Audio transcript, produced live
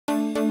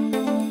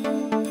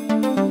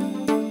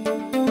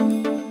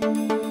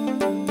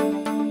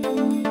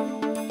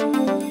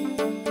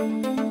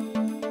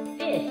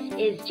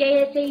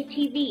JSA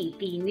TV,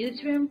 the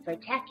newsroom for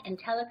tech and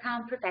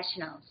telecom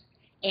professionals,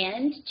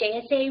 and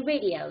JSA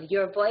Radio,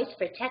 your voice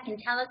for tech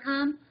and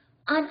telecom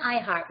on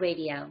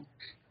iHeartRadio.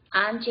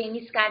 I'm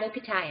Jamie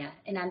Scotto-Kataya,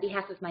 and on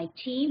behalf of my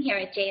team here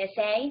at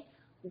JSA,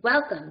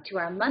 welcome to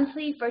our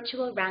monthly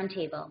virtual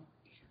roundtable.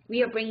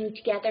 We are bringing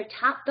together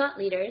top thought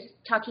leaders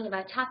talking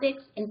about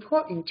topics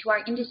important to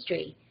our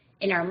industry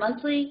in our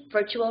monthly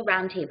virtual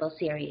roundtable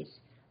series,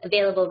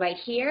 available right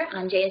here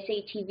on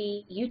JSA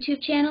TV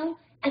YouTube channel,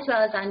 as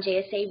well as on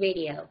JSA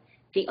Radio,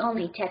 the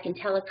only tech and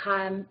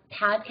telecom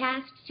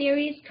podcast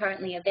series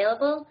currently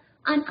available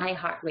on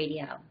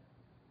iHeartRadio.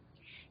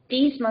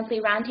 These monthly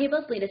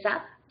roundtables lead us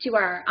up to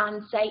our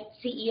on-site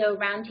CEO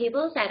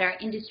roundtables at our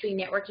industry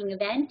networking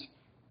event,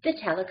 the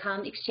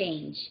Telecom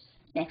Exchange.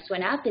 Next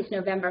one up is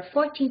November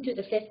 14th through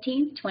the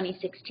 15th,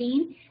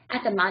 2016,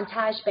 at the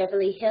Montage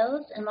Beverly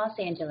Hills in Los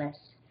Angeles.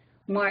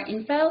 More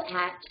info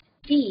at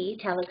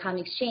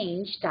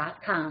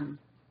thetelecomexchange.com.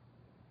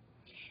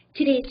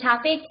 Today's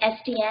topic,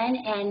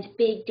 SDN and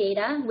big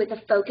data with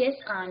a focus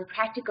on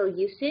practical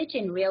usage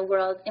and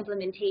real-world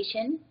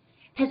implementation,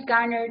 has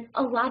garnered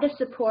a lot of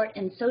support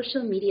and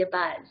social media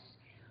buzz.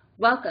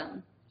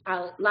 Welcome,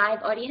 our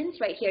live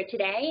audience right here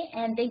today,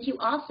 and thank you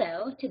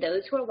also to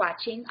those who are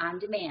watching on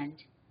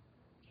demand.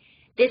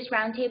 This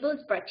roundtable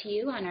is brought to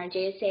you on our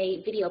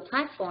JSA video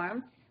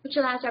platform, which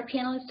allows our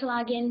panelists to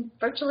log in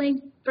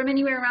virtually from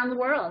anywhere around the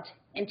world.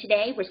 And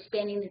today, we're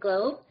spanning the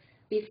globe.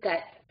 We've got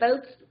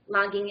folks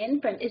logging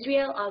in from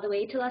Israel all the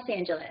way to Los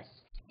Angeles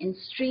in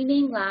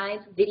streaming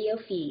live video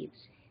feeds,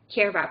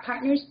 care of our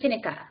partners,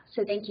 Pinnacle.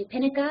 So thank you,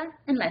 Pinnacle,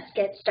 and let's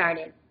get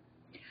started.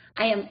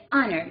 I am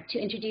honored to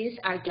introduce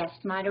our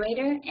guest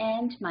moderator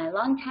and my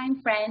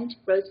longtime friend,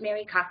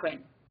 Rosemary Cochran.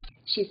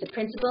 She's the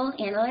principal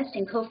analyst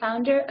and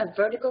co-founder of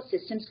Vertical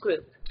Systems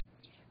Group.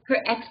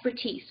 Her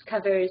expertise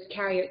covers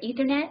carrier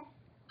Ethernet,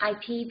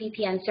 IP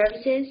VPN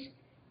services,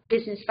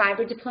 business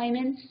fiber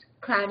deployments,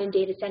 cloud and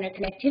data center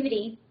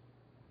connectivity,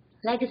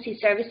 legacy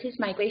services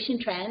migration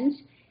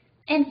trends,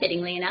 and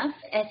fittingly enough,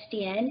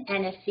 SDN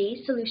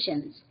NFV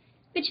solutions,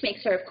 which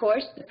makes her, of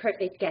course, the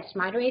perfect guest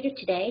moderator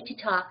today to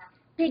talk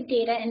big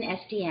data and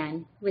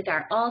SDN with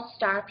our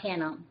all-star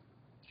panel.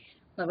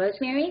 Well,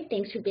 Rosemary,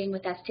 thanks for being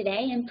with us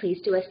today, and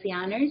please do us the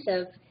honors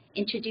of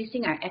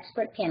introducing our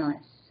expert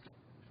panelists.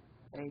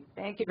 Great.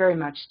 Thank you very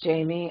much,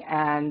 Jamie,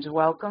 and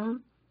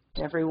welcome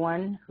to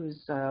everyone who's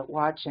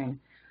watching.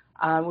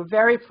 We're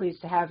very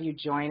pleased to have you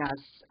join us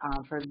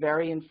for a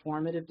very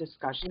informative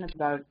discussion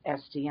about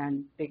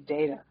SDN big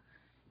data.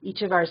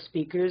 Each of our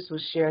speakers will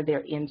share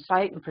their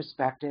insight and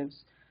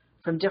perspectives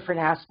from different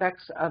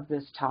aspects of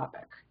this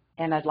topic.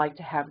 And I'd like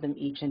to have them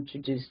each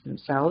introduce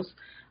themselves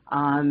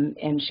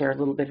and share a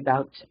little bit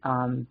about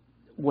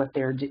what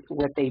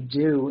they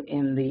do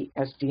in the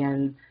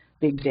SDN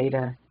big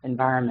data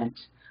environment.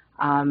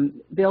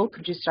 Bill,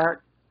 could you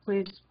start,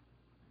 please?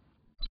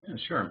 Yeah,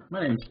 sure.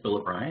 My name is Bill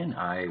O'Brien.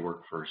 I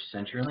work for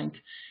CenturyLink,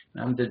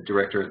 and I'm the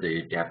director of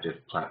the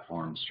Adaptive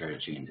Platform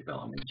Strategy and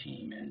Development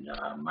team. And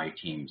my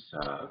team's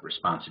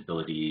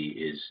responsibility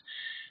is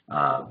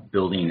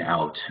building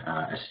out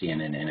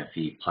SDN and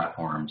NFV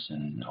platforms,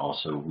 and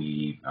also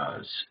we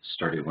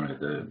started one of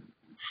the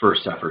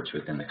first efforts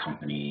within the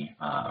company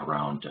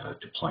around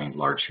deploying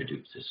large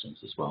Hadoop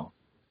systems as well.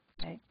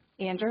 Okay.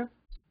 Andrew?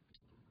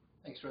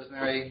 Thanks,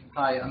 Rosemary.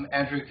 Hi, I'm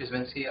Andrew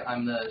Kusminsky.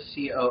 I'm the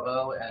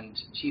COO and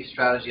Chief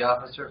Strategy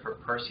Officer for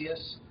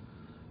Perseus.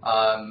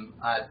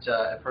 At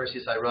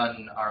Perseus, I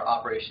run our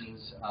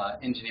operations,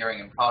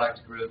 engineering, and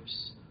product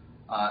groups,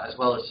 as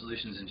well as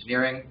solutions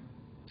engineering.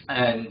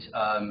 And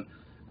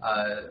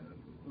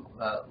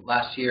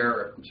last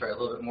year, a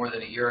little bit more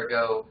than a year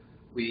ago,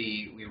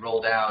 we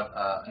rolled out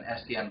an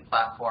SDN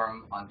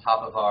platform on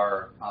top of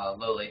our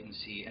low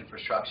latency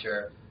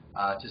infrastructure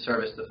to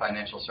service the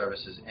financial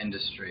services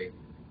industry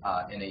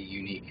in a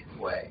unique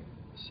way.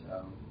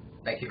 So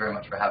thank you very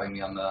much for having me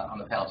on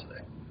the panel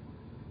today.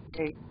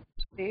 Okay.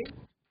 Steve?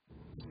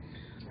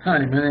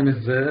 Hi, my name is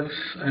Zeev,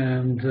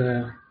 and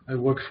I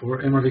work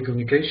for MRV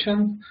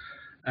Communications.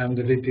 I'm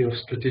the VP of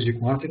Strategic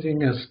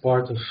Marketing. As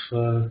part of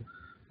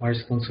my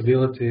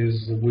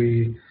responsibilities,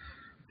 we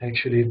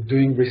actually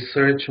doing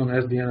research on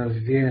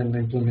SDN and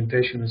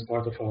implementation as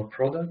part of our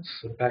products,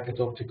 a packet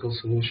optical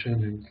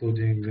solution,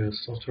 including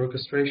software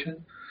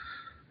orchestration,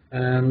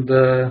 and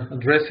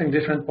addressing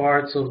different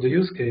parts of the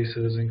use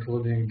cases,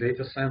 including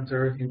data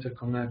center,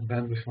 interconnect,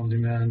 bandwidth on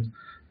demand,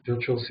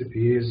 virtual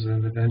CPEs,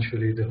 and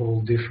eventually the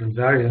whole different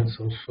variants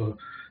of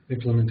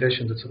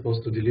implementation that's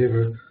supposed to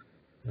deliver,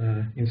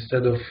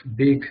 instead of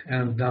big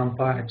and dumb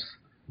pipes,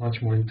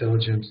 much more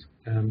intelligent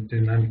and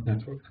dynamic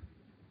network.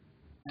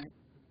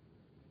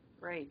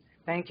 Great.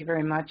 Thank you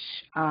very much.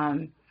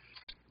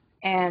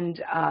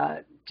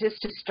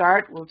 Just to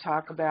start, we'll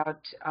talk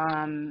about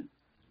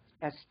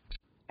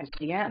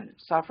SDN.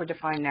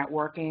 Software-defined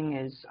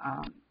networking is,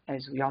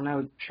 as we all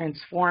know,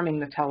 transforming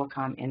the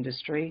telecom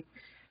industry.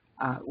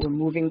 We're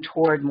moving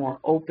toward more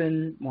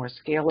open, more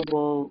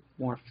scalable,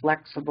 more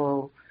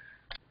flexible,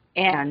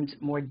 and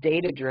more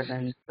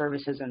data-driven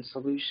services and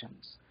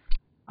solutions.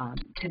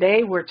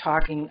 Today we're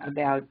talking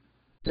about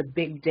the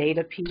big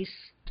data piece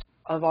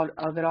of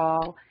it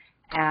all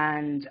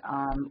and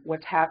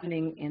what's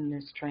happening in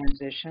this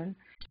transition,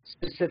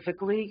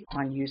 specifically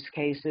on use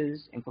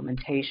cases,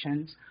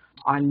 implementations,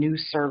 on new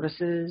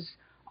services,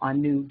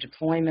 on new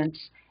deployments,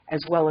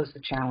 as well as the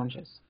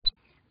challenges.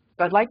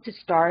 So I'd like to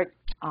start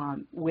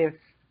with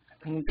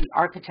the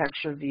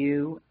architecture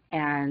view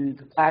and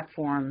the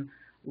platform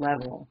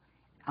level.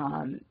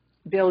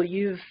 Bill,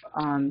 you've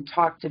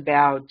talked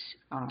about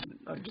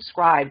or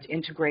described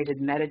integrated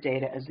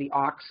metadata as the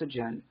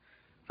oxygen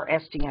for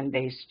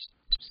SDN-based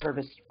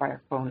service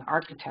backbone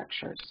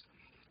architectures,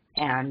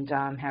 and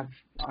have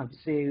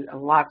obviously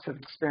lots of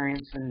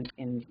experience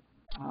in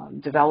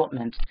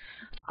development.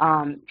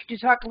 Could you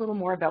talk a little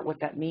more about what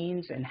that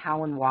means and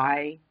how and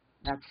why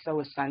that's so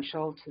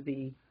essential to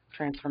the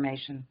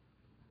transformation?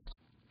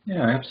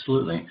 Yeah,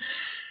 absolutely.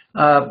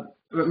 I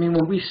mean,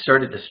 when we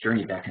started this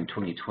journey back in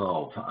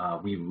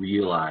 2012, we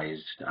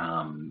realized,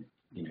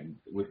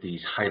 with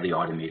these highly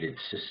automated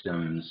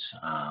systems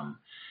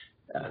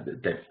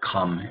that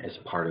come as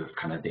part of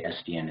kind of the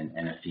SDN and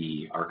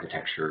NFV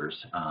architectures,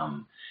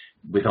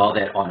 with all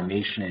that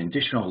automation and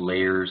additional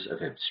layers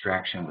of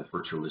abstraction with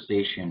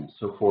virtualization and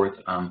so forth,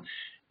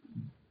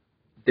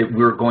 that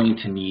we're going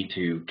to need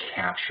to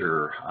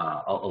capture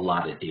a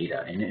lot of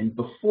data. And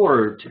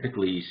before,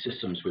 typically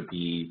systems would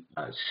be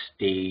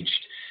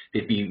staged.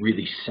 They'd be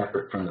really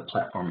separate from the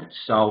platform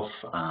itself.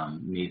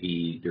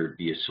 Maybe there'd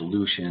be a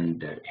solution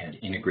that had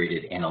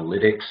integrated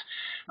analytics,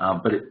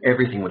 but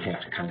everything would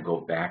have to kind of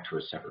go back to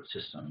a separate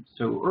system.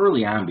 So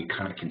early on, we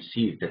kind of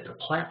conceived that the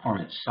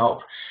platform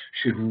itself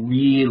should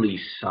really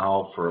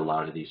solve for a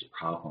lot of these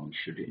problems,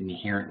 should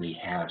inherently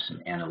have some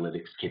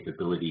analytics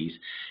capabilities,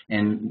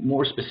 and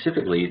more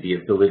specifically, the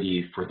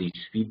ability for these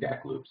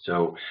feedback loops.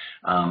 So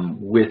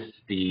with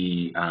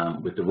the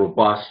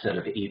robust set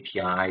of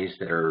APIs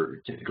that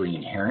are typically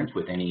inherent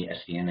with any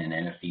SDN and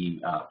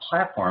NFV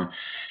platform,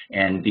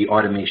 and the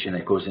automation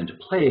that goes into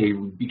play,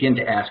 we begin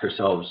to ask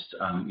ourselves,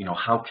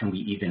 how can we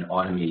even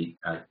automate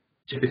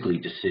typically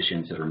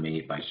decisions that are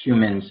made by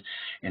humans,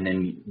 and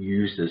then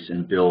use this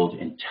and build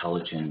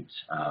intelligent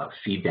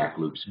feedback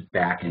loops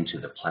back into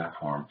the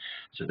platform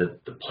so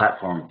that the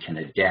platform can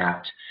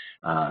adapt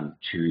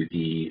to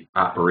the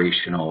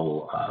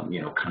operational,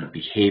 kind of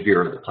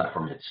behavior of the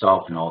platform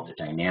itself and all the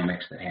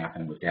dynamics that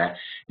happen with that,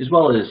 as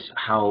well as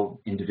how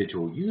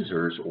individual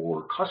users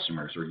or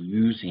customers are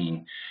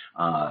using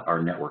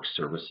our network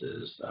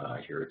services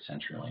here at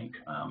CenturyLink,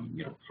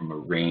 from a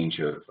range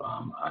of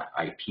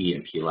IP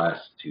and PLS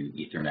to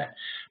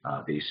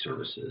Ethernet-based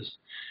services.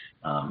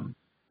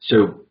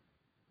 So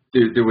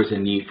there was a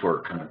need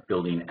for kind of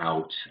building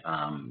out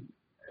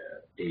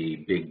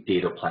a big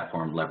data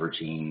platform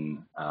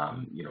leveraging,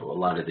 a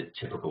lot of the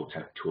typical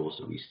tech tools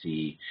that we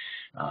see,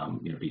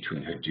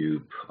 between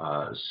Hadoop,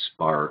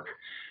 Spark,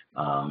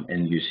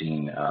 and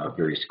using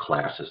various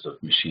classes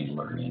of machine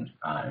learning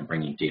and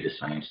bringing data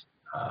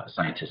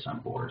scientists on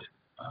board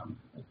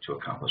to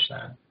accomplish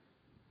that.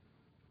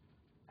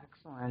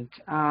 Excellent.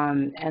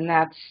 And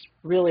that's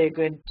really a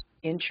good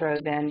intro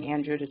then,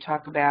 Andrew, to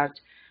talk about,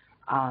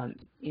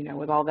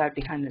 with all that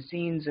behind the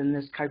scenes and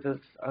this type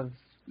of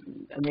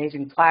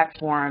amazing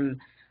platform,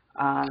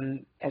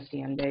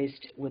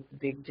 SDN-based with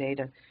big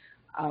data.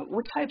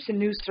 What types of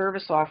new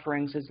service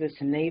offerings is this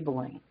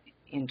enabling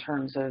in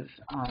terms of,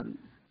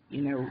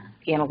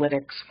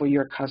 analytics for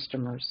your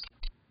customers?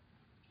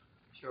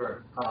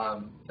 Sure.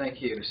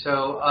 Thank you.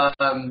 So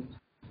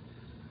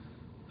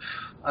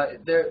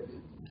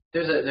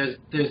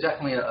there's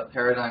definitely a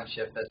paradigm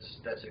shift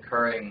that's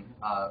occurring,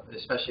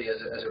 especially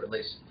as it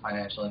relates to the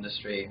financial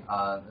industry,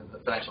 the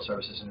financial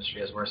services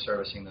industry, as we're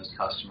servicing those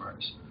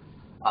customers.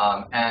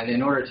 And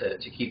in order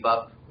to keep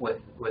up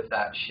with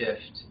that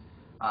shift,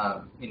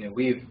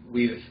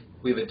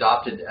 we've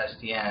adopted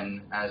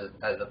SDN as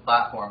a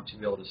platform to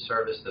be able to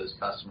service those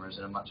customers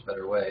in a much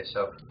better way.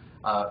 So,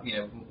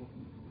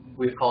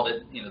 we've called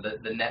it,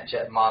 the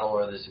NetJet model,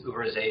 or this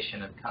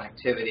Uberization of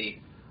connectivity,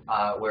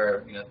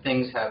 where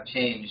things have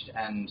changed,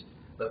 and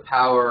the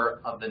power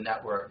of the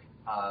network,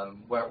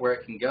 where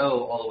it can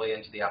go all the way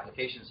into the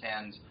application's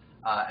hands,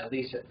 at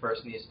least at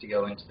first needs to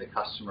go into the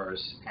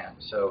customer's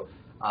hands. So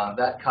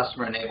that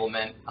customer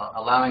enablement,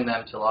 allowing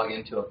them to log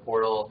into a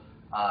portal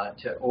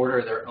to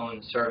order their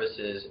own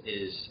services,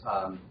 is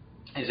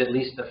at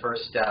least the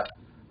first step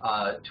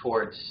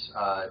towards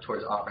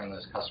offering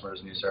those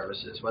customers new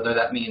services, whether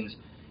that means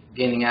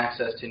gaining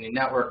access to new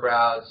network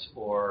routes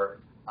or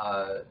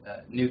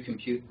new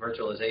compute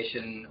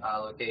virtualization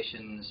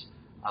locations.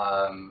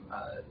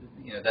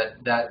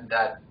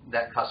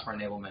 That customer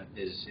enablement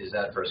is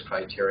that first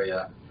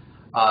criteria.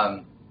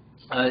 So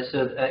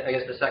I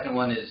guess the second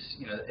one is,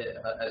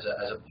 as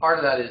a part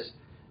of that is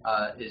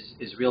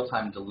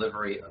real-time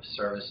delivery of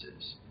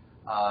services.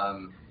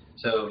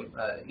 So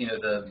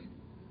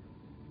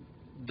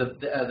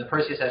the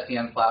Perseus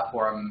SDN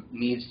platform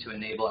needs to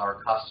enable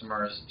our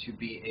customers to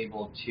be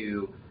able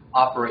to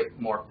operate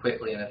more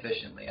quickly and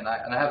efficiently. And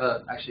I have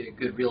actually a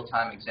good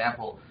real-time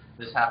example.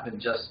 This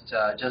happened just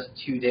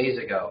 2 days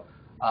ago,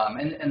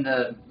 and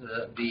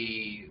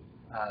the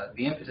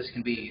impetus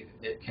can be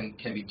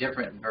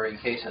different in varying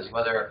cases,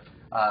 whether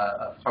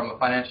from a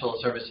financial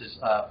services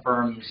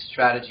firm's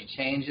strategy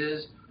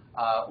changes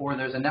or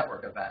there's a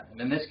network event.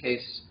 And in this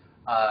case,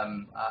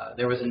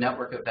 there was a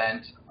network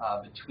event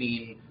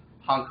between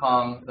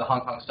the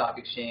Hong Kong Stock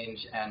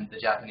Exchange and the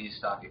Japanese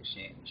Stock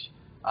Exchange,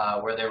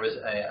 where there was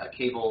a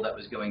cable that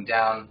was going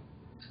down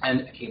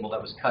and a cable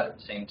that was cut at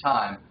the same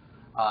time.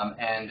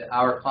 And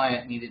our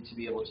client needed to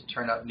be able to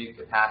turn up new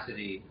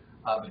capacity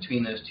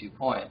between those 2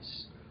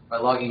 points. By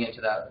logging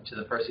into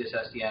the Perseus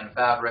SDN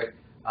fabric,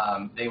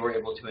 they were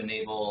able to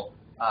enable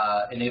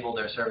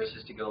their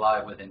services to go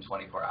live within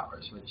 24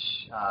 hours,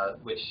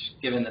 which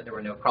given that there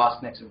were no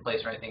cross-connects in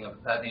place or anything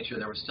of that nature,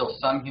 there was still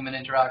some human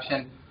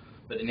interaction,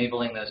 but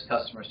enabling those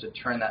customers to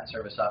turn that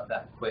service up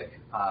that quick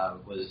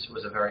is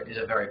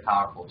a very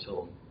powerful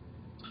tool.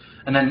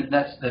 And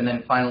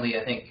then finally,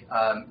 I think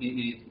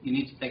you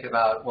need to think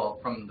about, well,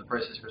 from the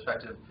Perseus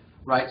perspective,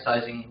 right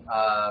sizing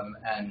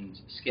and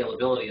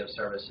scalability of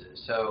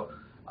services. So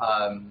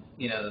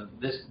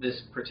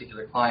this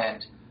particular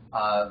client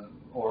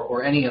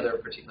or any other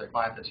particular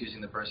client that's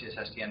using the Perseus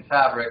SDN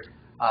fabric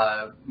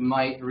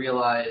might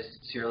realize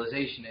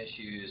serialization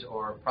issues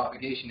or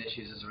propagation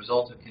issues as a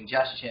result of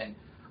congestion,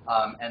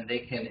 and they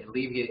can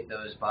alleviate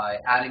those by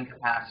adding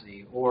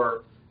capacity,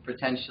 or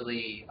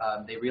potentially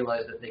they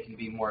realize that they can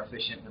be more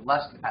efficient with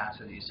less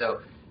capacity.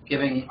 So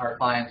giving our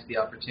clients the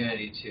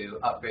opportunity to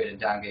upgrade and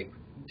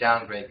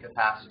downgrade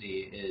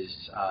capacity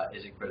is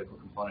a critical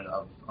component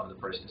of the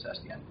Perseus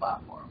SDN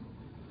platform.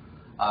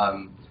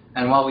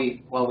 And while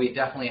we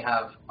definitely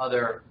have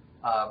other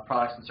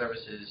products and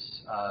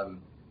services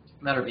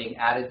that are being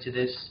added to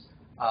this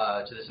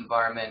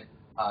environment,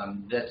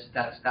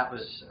 that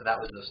was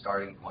the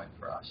starting point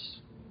for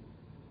us.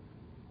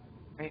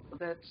 Right. Well,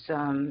 that's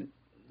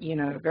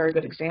a very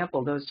good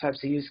example. Those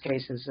types of use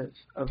cases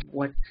of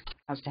what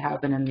has to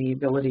happen and the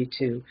ability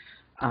to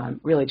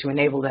really to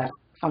enable that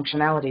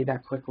functionality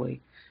that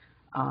quickly.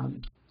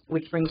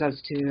 Which brings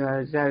us to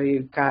Zeev.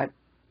 You've got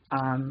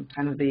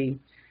kind of the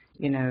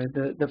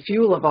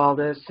fuel of all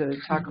this to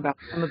talk about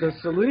some of the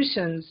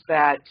solutions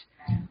that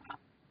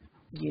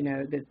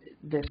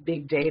that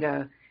big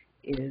data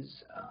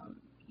is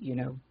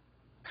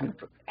kind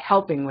of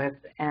helping with,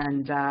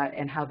 and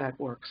how that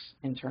works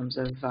in terms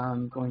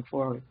of going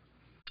forward.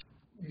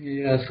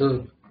 Yeah,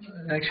 so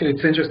actually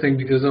it's interesting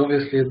because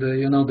obviously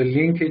the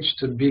linkage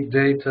to big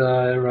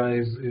data era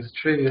is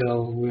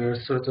trivial. We're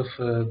sort of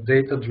a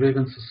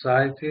data-driven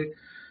society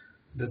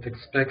that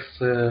expects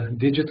a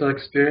digital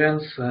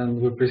experience, and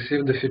we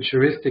perceive the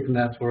futuristic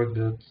network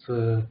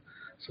that's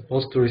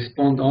supposed to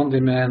respond on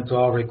demand to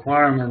our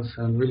requirements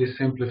and really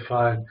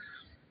simplify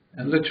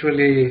and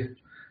literally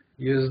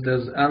used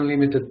as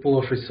unlimited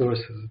pool of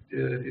resources.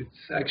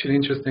 It's actually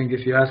interesting,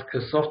 if you ask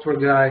a software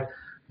guy,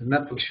 the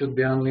network should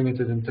be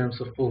unlimited in terms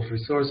of pool of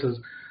resources,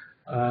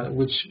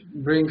 which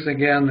brings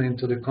again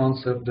into the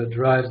concept that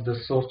drives the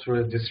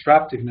software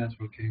disruptive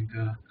networking.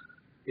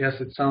 Yes,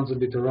 it sounds a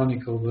bit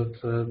ironical, but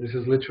this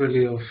is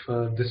literally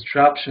of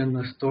disruption,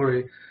 a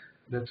story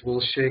that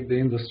will shake the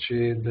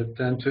industry, that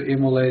tend to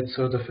emulate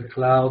sort of a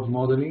cloud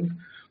modeling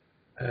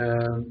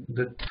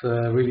that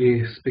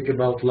really speak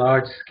about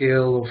large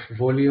scale of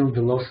volume,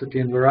 velocity,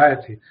 and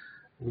variety,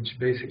 which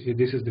basically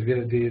this is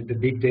the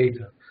big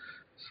data.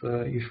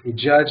 So if we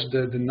judge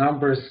the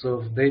numbers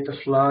of data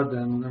flood,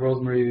 and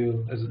Rosemary,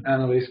 as an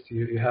analyst,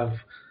 you have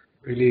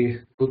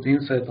really good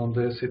insight on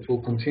this, it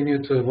will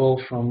continue to evolve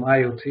from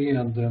IoT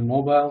and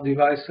mobile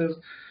devices.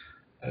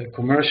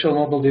 Commercial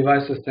mobile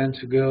devices tend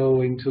to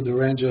go into the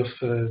range of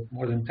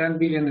more than 10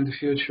 billion in the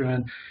future.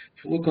 And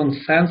if you look on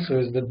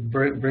sensors that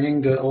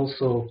bring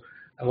also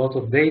a lot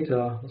of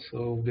data,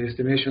 so the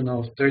estimation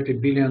of 30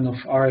 billion of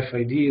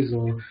RFIDs,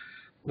 or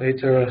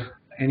later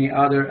any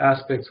other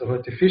aspects of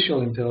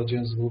artificial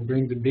intelligence, will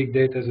bring the big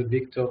data as a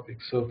big topic.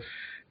 So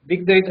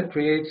big data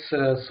creates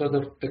sort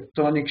of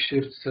tectonic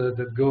shifts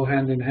that go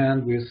hand in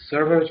hand with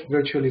server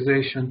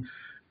virtualization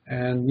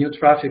and new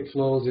traffic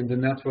flows in the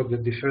network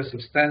that differ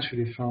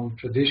substantially from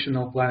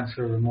traditional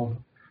client-server model.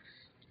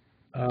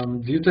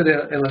 Due to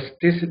the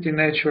elasticity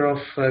nature of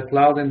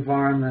cloud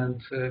environment,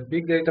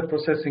 big data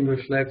processing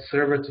reflects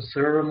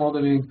server-to-server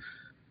modeling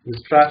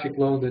with traffic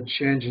load that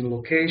change in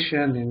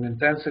location, in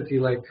intensity,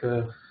 like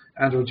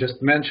Andrew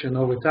just mentioned,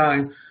 over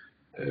time,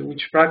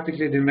 which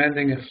practically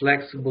demanding a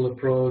flexible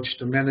approach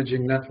to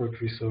managing network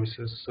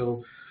resources.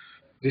 So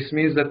this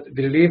means that the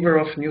delivery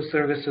of new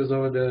services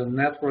over the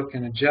network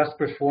can adjust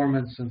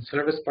performance and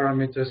service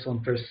parameters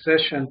on per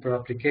session, per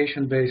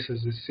application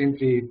basis is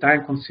simply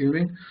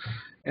time-consuming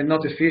and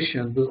not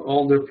efficient with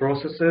older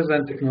processes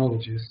and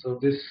technologies. So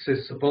this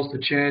is supposed to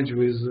change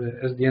with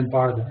SDN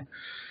paradigm.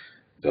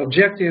 The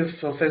objective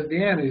of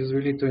SDN is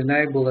really to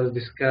enable, as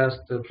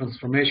discussed, the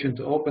transformation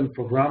to open,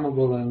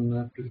 programmable,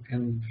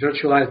 and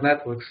virtualized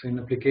networks in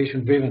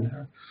application-driven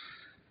era.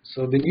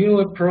 So the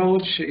new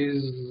approach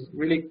is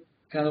really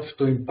kind of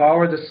to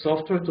empower the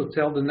software to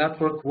tell the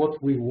network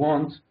what we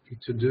want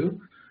it to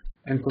do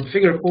and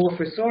configure pool of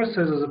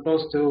resources as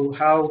opposed to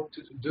how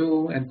to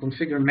do and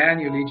configure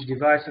manually each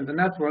device in the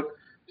network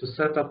to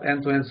set up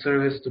end-to-end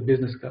service to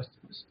business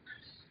customers.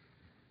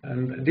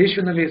 And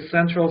additionally,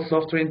 central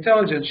software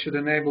intelligence should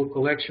enable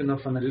collection of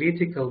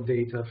analytical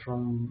data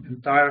from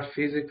entire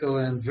physical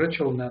and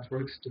virtual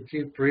networks to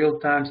keep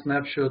real-time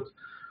snapshot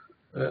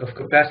of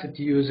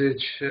capacity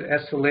usage,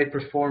 SLA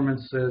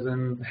performances,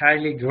 and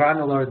highly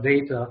granular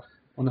data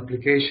on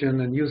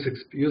application and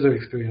user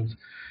experience.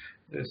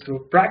 So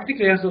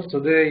practically as of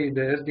today,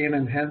 the SDN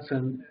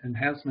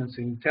enhancements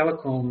in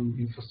telecom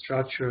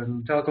infrastructure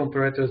and telecom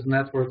operators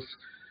networks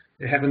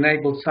have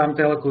enabled some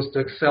telcos to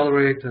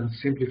accelerate and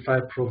simplify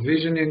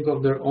provisioning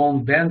of their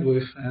own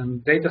bandwidth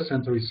and data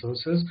center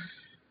resources.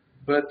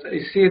 But I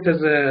see it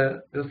as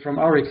from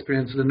our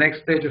experience, the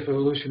next stage of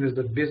evolution is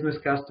that business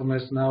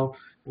customers now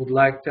would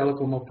like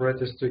telecom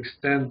operators to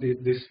extend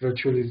this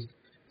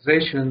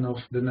virtualization of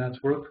the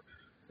network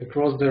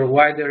across their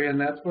wide area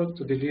network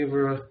to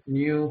deliver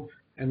new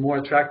and more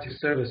attractive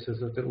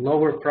services at a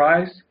lower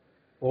price,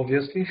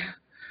 obviously.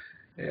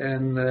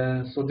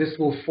 And so this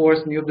will force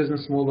new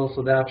business models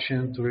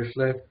adoption to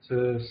reflect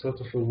sort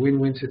of a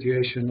win-win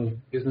situation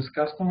of business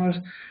customers,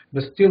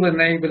 but still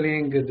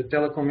enabling the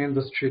telecom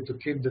industry to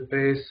keep the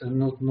pace and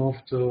not move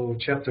to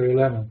Chapter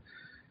 11.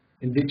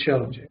 Indeed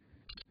challenging.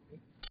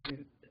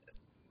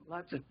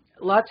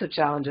 Lots of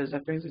challenges.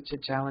 That brings it to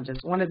challenges.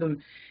 One of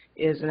them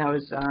is, and that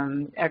was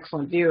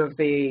excellent view of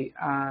the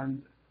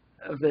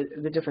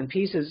different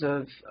pieces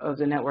of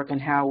the network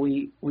and how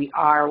we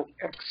are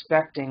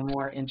expecting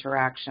more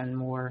interaction,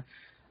 more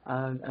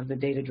of the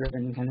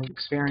data-driven kind of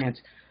experience.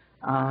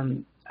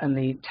 In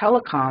the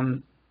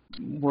telecom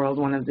world,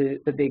 one of the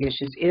big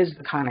issues is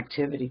the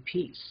connectivity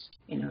piece,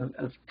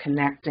 of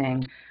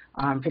connecting,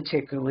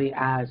 particularly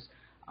as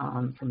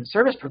from a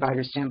service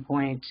provider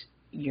standpoint,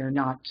 you're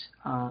not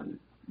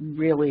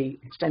really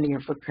extending your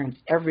footprint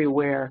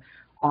everywhere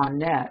on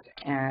net,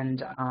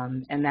 and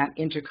that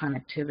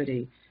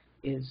interconnectivity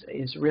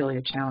is really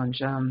a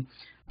challenge.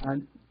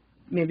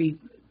 Maybe,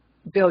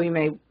 Bill, you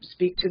may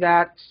speak to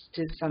that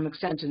to some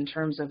extent in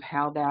terms of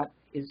how that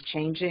is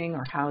changing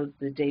or how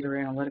the data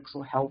analytics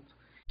will help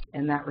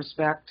in that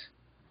respect.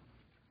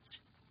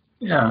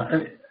 Yeah,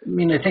 I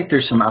mean, I think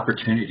there's some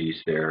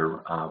opportunities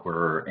there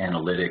where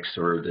analytics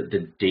or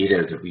the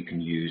data that we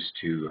can use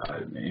to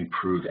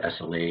improve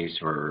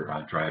SLAs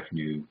or drive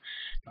new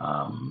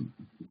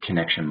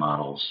connection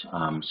models.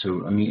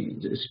 So, I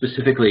mean,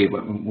 specifically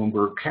when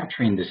we're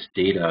capturing this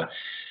data,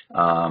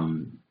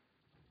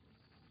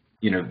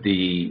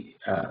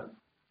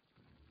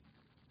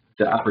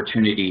 the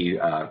opportunity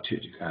to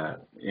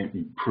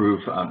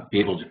improve, be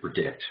able to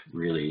predict,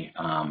 really,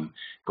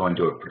 going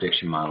to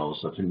prediction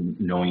models of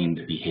knowing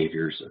the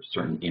behaviors of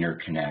certain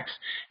interconnects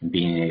and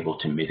being able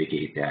to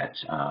mitigate that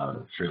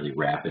fairly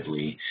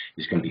rapidly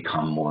is going to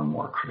become more and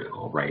more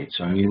critical, right?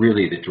 So, I mean,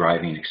 really the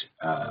driving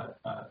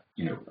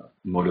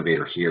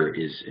motivator here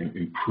is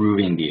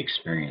improving the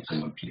experience.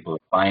 And when people are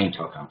buying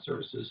telecom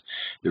services,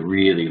 they're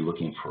really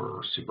looking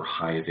for super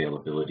high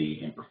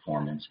availability and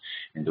performance,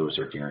 and those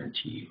are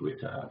guaranteed with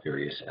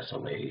various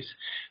SLAs.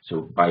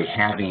 So by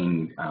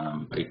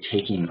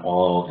taking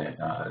all that,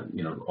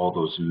 all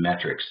those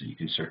metrics, you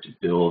can start to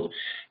build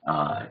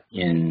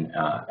in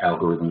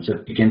algorithms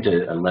that begin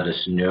to let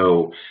us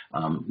know,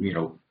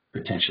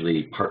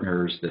 potentially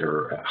partners that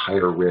are at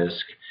higher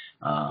risk.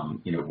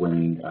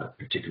 When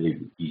particularly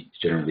you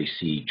generally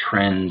see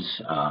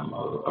trends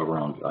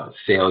around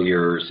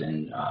failures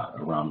and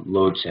around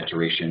load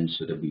saturation,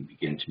 so that we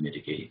begin to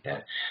mitigate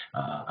that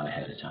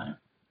ahead of time.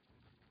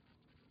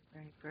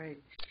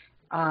 Great.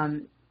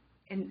 And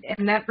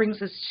that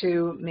brings us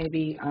to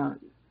maybe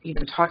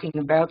talking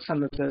about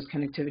some of those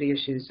connectivity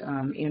issues.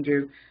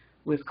 Andrew,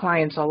 with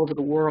clients all over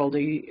the world, are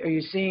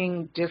you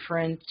seeing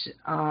different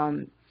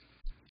kind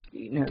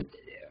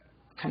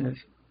of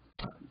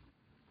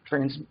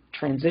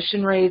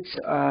transition rates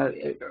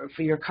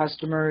for your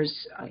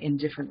customers in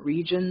different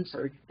regions,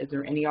 or are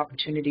there any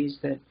opportunities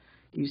that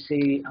you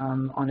see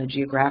on a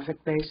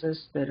geographic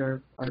basis that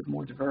are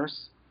more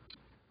diverse?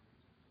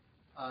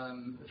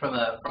 From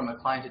a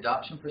client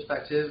adoption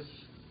perspective,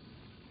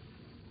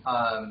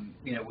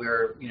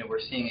 we're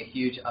seeing a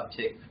huge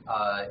uptick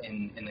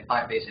in the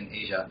client base in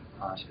Asia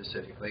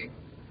specifically.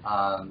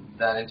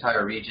 That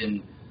entire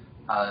region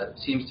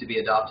seems to be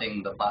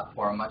adopting the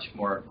platform much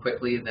more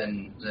quickly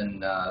than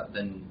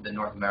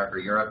North America or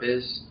Europe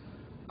is.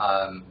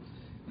 I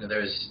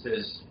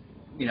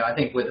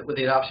think with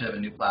the adoption of a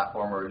new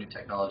platform or a new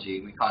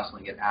technology, we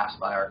constantly get asked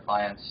by our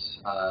clients,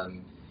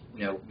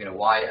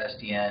 why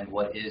SDN?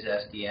 What is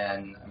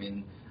SDN? I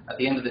mean, at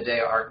the end of the day,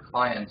 our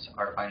clients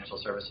are financial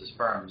services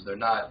firms. They're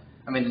not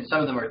I mean, some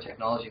of them are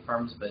technology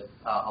firms, but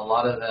a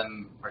lot of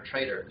them are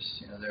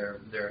traders. You know,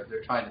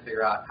 they're trying to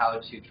figure out how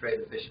to trade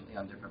efficiently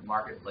on different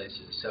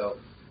marketplaces. So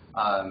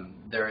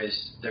there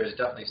is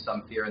definitely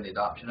some fear in the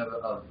adoption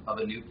of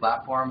a new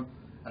platform,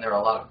 and there are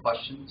a lot of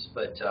questions.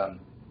 But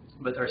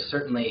there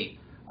certainly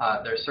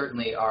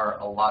are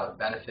a lot of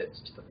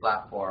benefits to the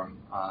platform.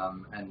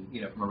 And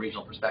you know, from a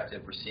regional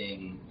perspective, we're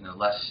seeing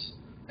less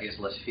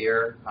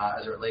fear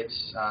as it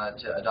relates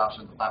to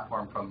adoption of the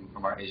platform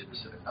from our Asia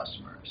Pacific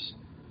customers.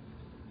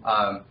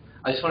 I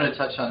just wanted to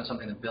touch on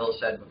something that Bill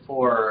said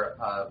before,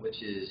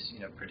 which is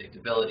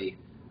predictability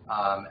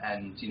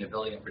and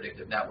building a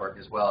predictive network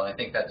as well. And I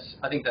think that's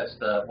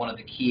one of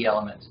the key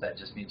elements that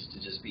just needs to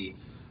be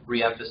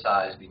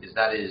reemphasized, because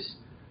that is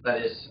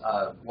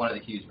one of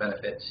the huge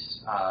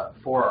benefits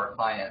for our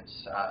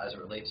clients as it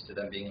relates to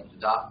them being able to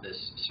adopt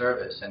this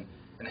service and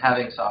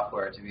having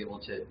software to be able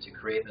to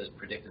create those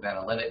predictive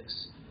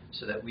analytics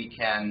so that we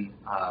can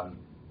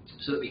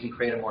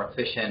create a more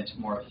efficient,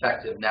 more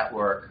effective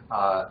network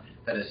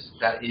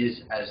that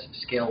is as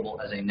scalable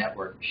as a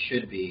network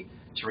should be,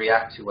 to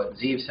react to what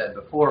Zeev said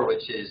before,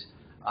 which is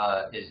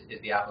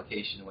the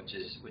application, which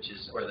is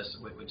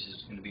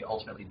going to be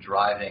ultimately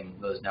driving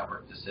those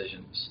network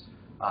decisions.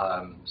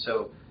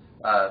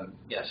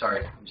 Yeah,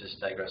 sorry, I'm just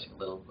digressing a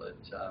little, but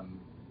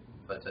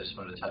I just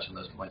wanted to touch on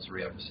those points to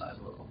reemphasize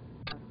a little.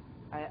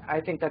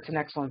 I think that's an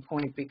excellent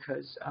point,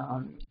 because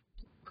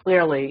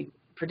clearly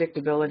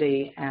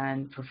predictability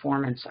and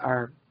performance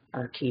are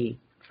key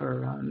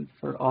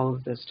for all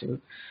of this to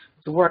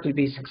work and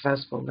be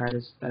successful. That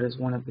is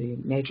one of the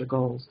major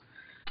goals.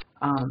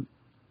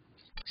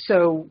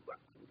 So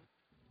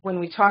when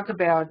we talk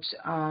about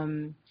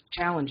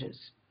challenges,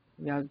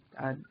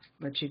 I'd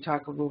let you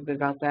talk a little bit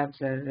about that.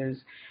 So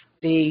there's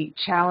the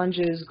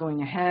challenges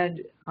going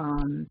ahead,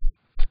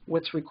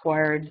 what's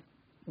required,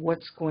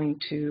 what's going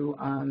to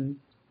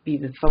be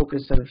the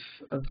focus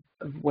of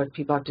what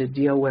people have to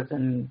deal with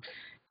in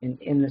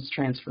this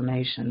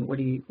transformation.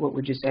 What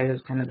would you say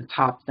is kind of the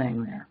top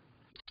thing there?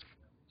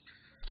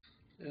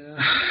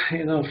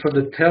 For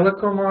the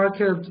telecom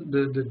market,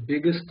 the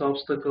biggest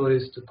obstacle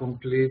is to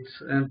complete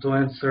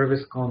end-to-end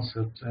service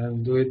concept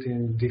and do it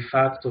in de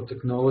facto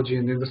technology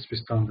and industry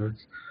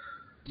standards.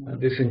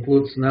 This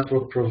includes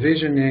network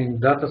provisioning,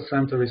 data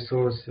center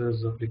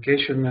resources,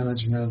 application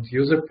management,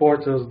 user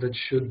portals that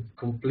should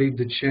complete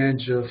the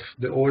change of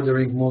the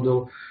ordering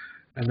model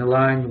and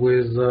align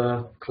with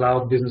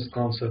cloud business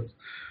concept.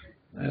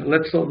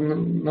 Let's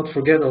not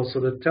forget also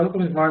that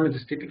telecom environment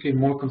is typically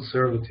more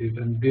conservative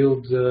and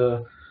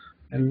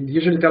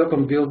usually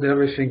telecom build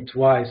everything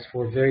twice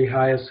for very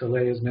high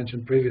SLA, as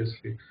mentioned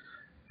previously.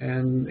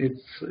 And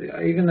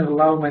I even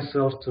allow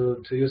myself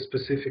to use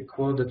specific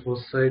quote that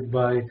was said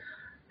by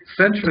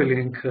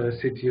CenturyLink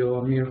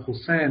CTO Amir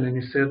Hussain, and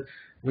he said,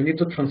 we need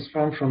to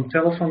transform from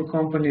telephone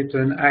company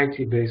to an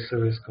IT-based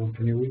service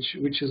company,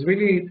 which is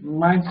really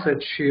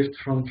mindset shift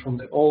from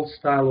the old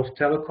style of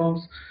telecoms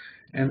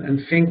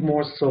and think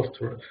more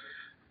software.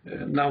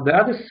 Now, the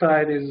other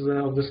side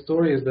of the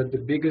story is that the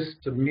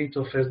biggest myth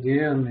of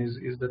SDN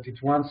is that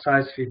it's one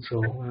size fits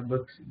all.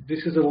 But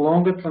this is a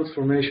longer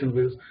transformation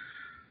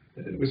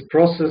with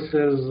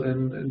processes,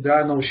 and there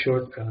are no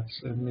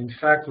shortcuts. And in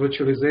fact,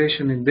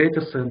 virtualization in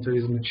data center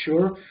is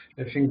mature.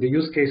 I think the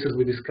use cases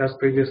we discussed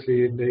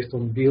previously, based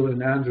on Bill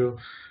and Andrew,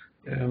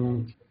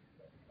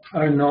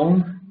 are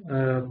known.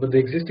 But the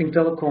existing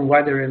telecom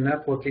wide area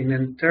network in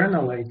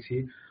internal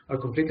IT are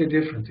completely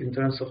different in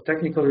terms of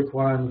technical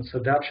requirements,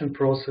 adoption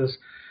process.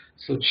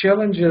 So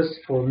challenges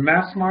for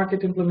mass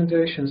market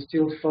implementation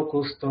still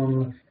focused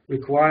on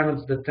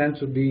requirements that tend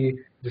to be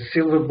the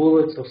silver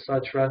bullets of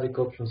such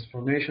radical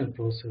transformation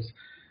process.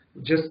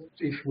 Just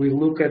if we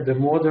look at the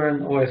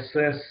modern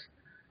OSS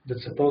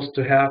that's supposed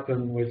to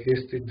happen, with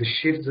the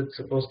shift that's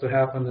supposed to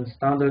happen, and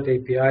standard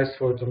APIs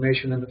for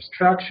automation and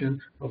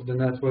abstraction of the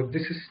network,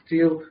 this is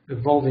still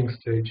evolving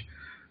stage.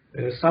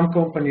 Some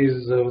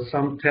companies,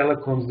 some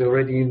telecoms, they're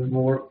already in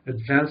more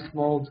advanced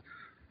mode,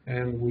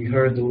 and we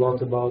heard a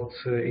lot about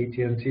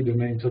AT&T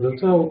Domain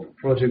 2.0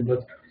 project,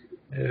 but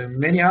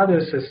many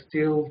others are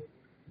still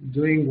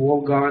doing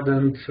walled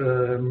garden,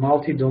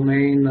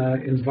 multi-domain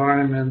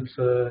environment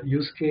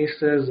use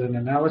cases and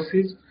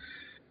analysis.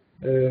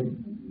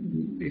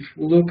 If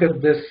we look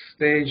at this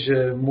stage,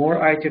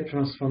 more IT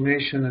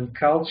transformation and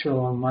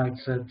cultural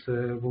mindset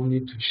will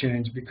need to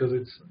change, because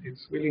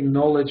it's really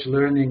knowledge,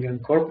 learning,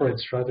 and corporate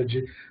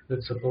strategy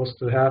that's supposed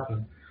to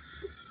happen.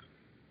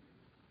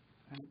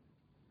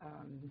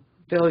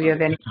 Bill, you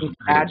have anything to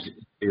add?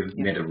 You've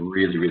made a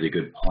really, really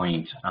good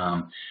point.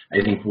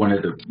 I think one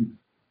of the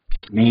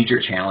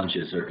major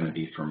challenges are going to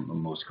be for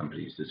most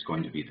companies is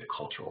going to be the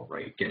cultural,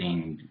 right?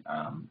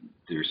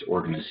 There's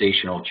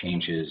organizational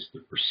changes,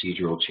 the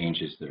procedural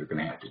changes that are going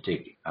to have to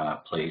take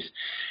place.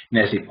 And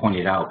as he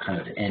pointed out,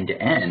 kind of end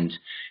to end,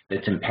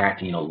 that's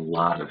impacting a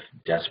lot of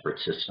disparate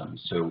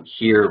systems. So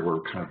here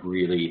we're kind of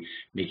really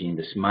making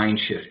this mind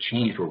shift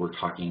change where we're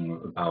talking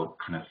about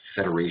kind of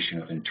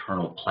federation of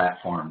internal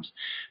platforms,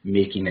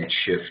 making that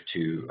shift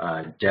to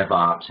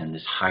DevOps and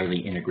this highly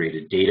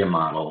integrated data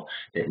model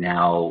that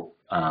now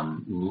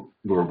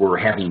we're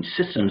having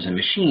systems and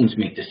machines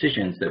make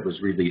decisions that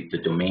was really the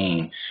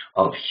domain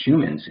of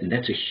humans, and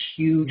that's a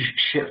huge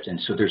shift. And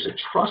so there's a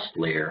trust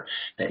layer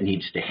that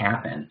needs to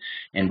happen,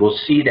 and we'll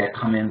see that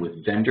come in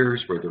with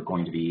vendors where they're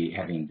going to be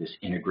having this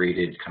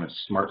integrated kind of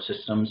smart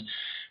systems.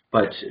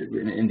 But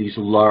in these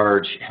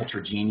large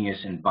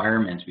heterogeneous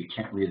environments, we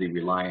can't really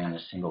rely on a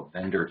single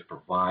vendor to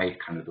provide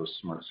kind of those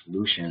smart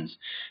solutions.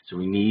 So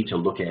we need to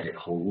look at it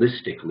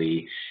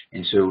holistically.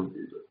 And so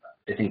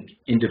I think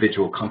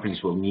individual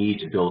companies will need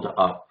to build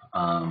up,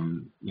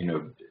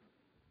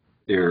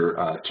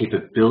 their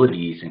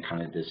capabilities and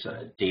kind of this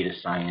data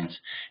science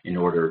in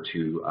order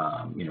to,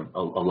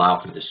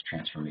 allow for this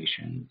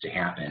transformation to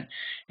happen.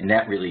 And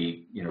that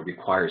really,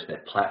 requires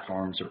that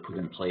platforms are put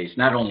in place,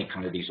 not only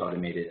kind of these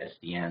automated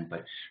SDN,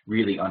 but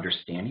really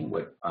understanding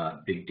what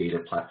big data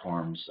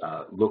platforms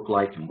look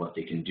like and what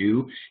they can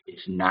do.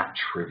 It's not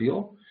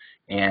trivial.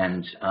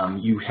 And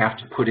you have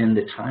to put in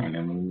the time.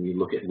 And when we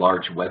look at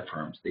large web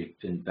firms, they've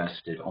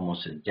invested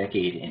almost a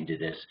decade into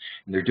this,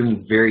 and they're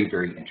doing very,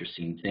 very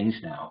interesting things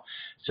now.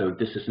 So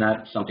this is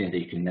not something that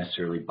you can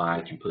necessarily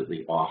buy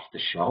completely off the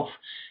shelf.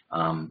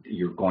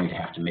 You're going to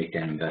have to make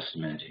that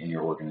investment in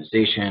your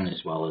organization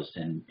as well as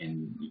in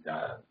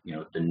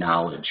the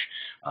knowledge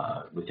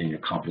within your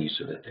company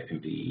so that they can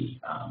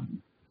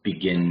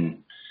begin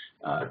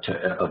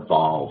to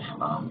evolve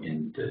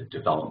in the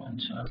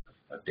development of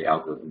the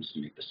algorithms to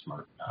make the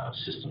smart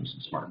systems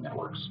and smart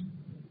networks.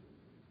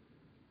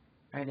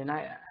 Right, and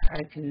I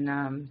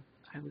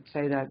would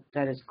say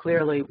that is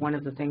clearly one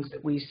of the things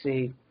that we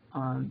see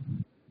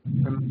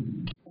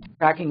from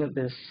tracking of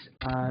this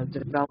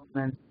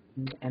development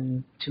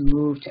and to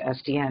move to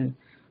SDN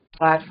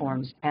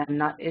platforms.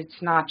 And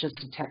it's not just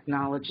a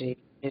technology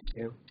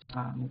issue,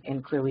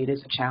 and clearly it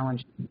is a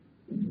challenge.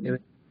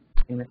 It's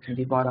something that can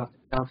be bought off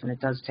the shelf, and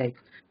it does take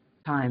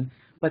time.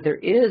 But there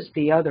is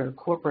the other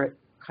corporate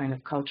kind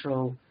of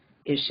cultural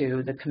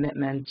issue, the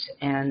commitment,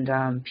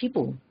 and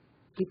people.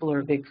 People are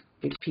a big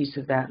piece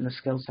of that, and the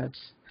skill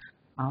sets.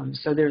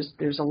 So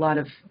there's a lot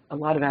of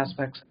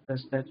aspects of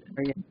this that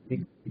are yet to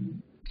be.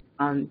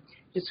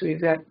 Just we've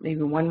got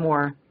maybe one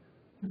more,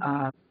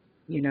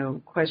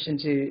 question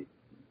to.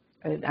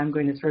 I'm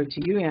going to throw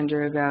to you,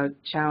 Andrew, about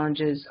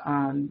challenges.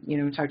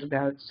 We talked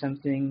about some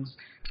things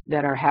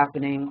that are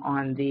happening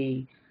on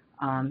the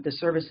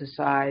services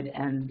side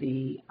and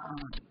the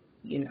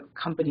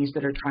companies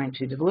that are trying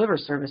to deliver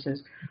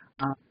services.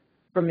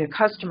 From your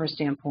customer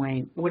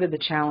standpoint, what are the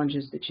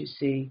challenges that you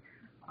see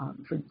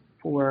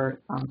for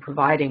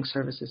providing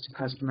services to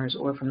customers,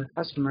 or from the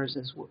customers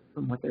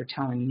from what they're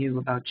telling you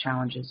about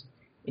challenges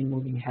in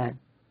moving ahead?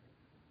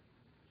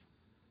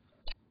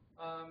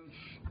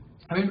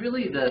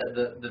 Really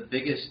the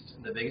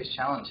biggest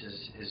challenge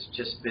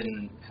has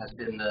been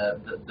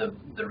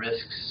the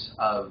risks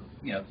of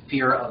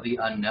fear of the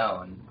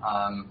unknown.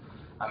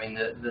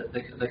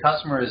 The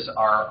customers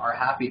are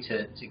happy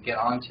to get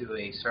onto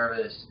a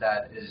service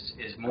that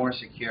is more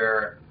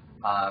secure,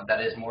 that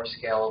is more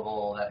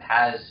scalable, that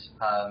has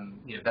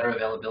better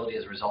availability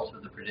as a result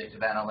of the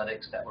predictive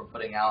analytics that we're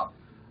putting out,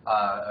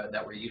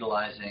 that we're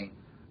utilizing,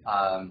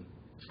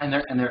 and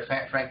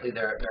frankly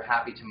they're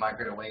happy to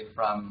migrate away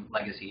from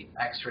legacy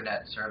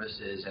extranet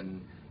services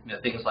and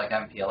things like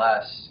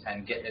MPLS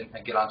and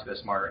get onto a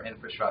smarter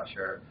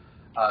infrastructure.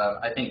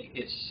 I think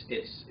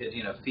it's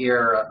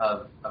fear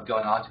of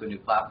going onto a new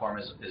platform,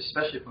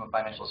 especially from a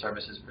financial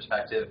services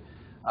perspective,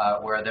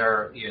 where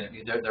they're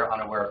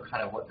unaware of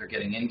kind of what they're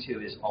getting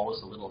into, is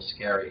always a little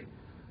scary.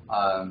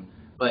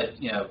 But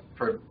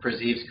for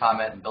Zeev's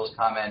comment and Bill's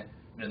comment,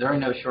 there are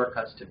no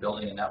shortcuts to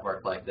building a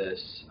network like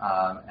this,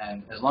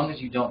 and as long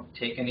as you don't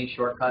take any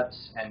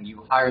shortcuts and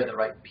you hire the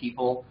right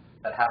people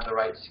that have the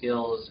right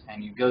skills,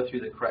 and you go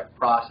through the correct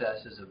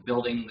processes of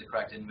building the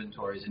correct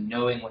inventories and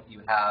knowing what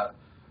you have,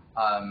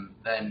 and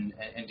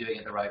doing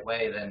it the right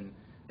way, then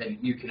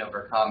you can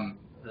overcome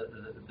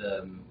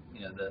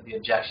the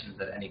objections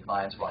that any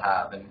clients will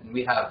have. And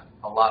we have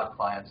a lot of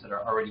clients that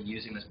are already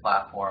using this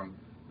platform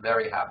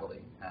very happily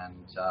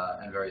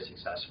and very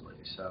successfully.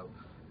 So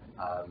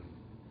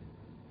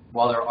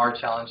while there are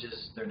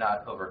challenges, they're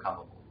not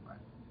overcomable. Right.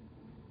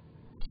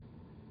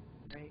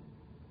 Great.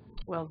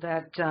 Well,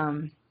 that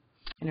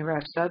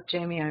wraps up.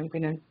 Jamie, I'm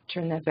going to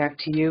turn that back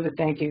to you, but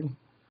thank you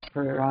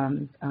for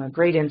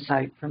great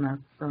insight from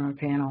our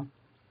panel.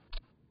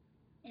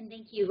 And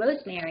thank you,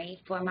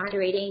 Rosemary, for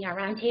moderating our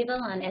roundtable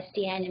on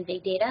SDN and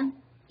big data.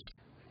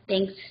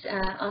 Thanks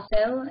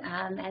also,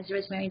 as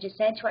Rosemary just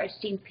said, to our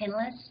esteemed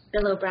panelists,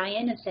 Bill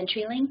O'Brien of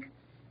CenturyLink,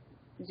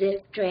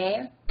 Zeev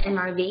Draer,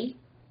 MRV,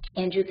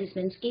 Andrew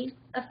Kusminsky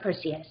of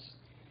Perseus.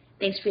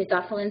 Thanks for your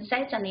thoughtful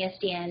insights on the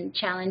SDN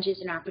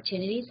challenges and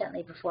opportunities that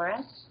lay before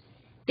us.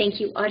 Thank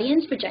you,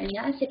 audience, for joining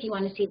us. If you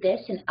want to see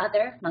this and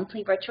other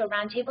monthly virtual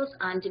roundtables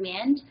on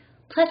demand,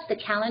 plus the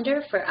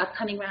calendar for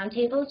upcoming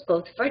roundtables,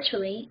 both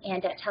virtually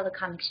and at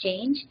Telecom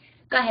Exchange,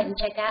 go ahead and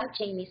check out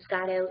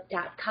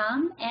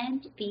jamiescotto.com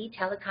and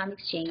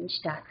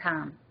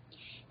thetelecomexchange.com.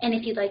 And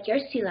if you'd like your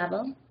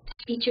C-level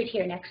featured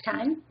here next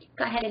time,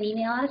 go ahead and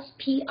email us,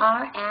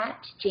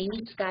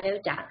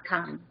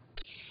 pr@jamiescotto.com.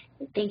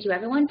 Thank you,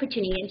 everyone, for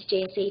tuning in to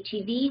JSA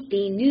TV,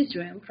 the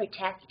newsroom for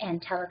tech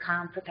and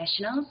telecom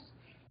professionals,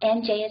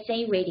 and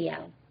JSA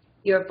Radio,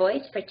 your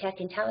voice for tech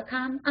and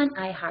telecom on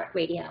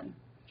iHeartRadio.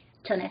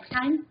 Till next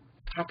time,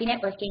 happy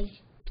networking.